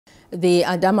The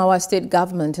Adamawa State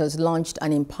government has launched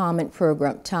an empowerment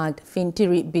program tagged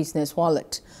Fintiri Business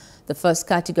Wallet. The first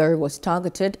category was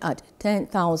targeted at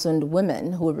 10,000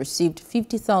 women who received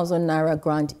 50,000 naira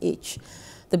grant each.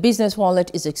 The business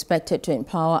wallet is expected to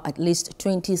empower at least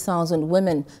 20,000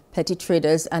 women, petty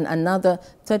traders, and another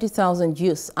 30,000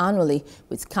 youths annually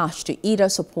with cash to either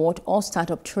support or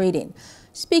start up trading.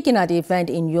 Speaking at the event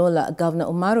in Yola, Governor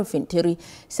Umaru Fintiri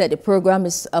said the program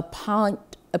is a point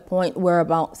where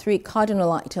about 3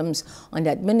 cardinal items on the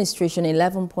administration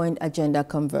 11-point agenda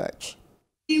converge.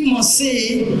 We must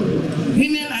say,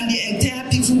 women and the entire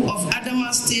people of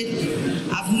Adamawa State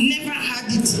have never had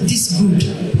it this good.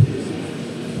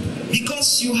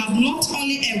 Because you have not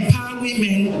only empowered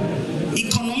women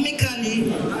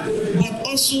economically, but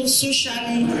also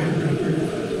socially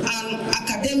and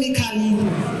academically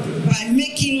by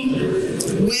making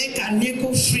work and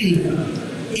NECO free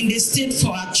in the state for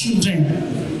our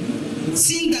children.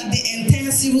 Seeing that the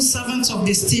entire civil servants of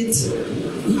the state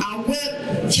are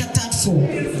well catered for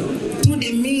through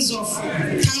the means of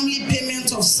timely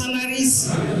payment of salaries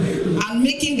and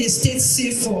making the state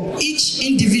safe for each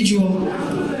individual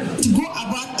to go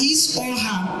about his or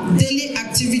her daily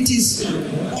activities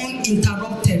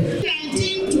uninterrupted.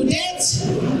 To date,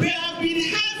 we have been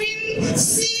having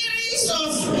series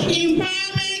of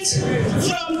empowerment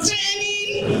from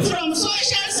training, from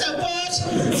social support,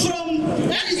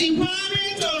 that is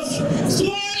empowerment of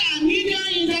small and medium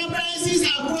enterprises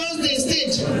across the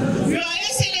state. Your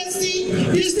Excellency,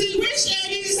 distinguished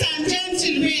ladies and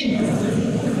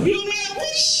gentlemen, you may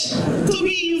wish to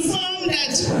be informed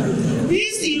that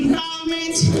this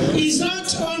empowerment is not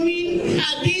coming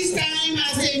at this time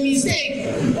as a mistake.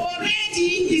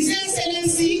 Already, His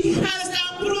Excellency has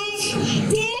approved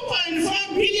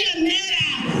 2.4 billion naira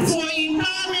for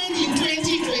empowerment in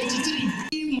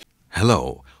 2023.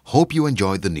 Hello, hope you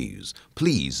enjoyed the news.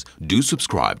 Please do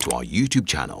subscribe to our YouTube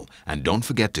channel and don't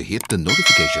forget to hit the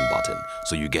notification button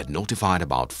so you get notified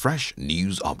about fresh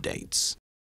news updates.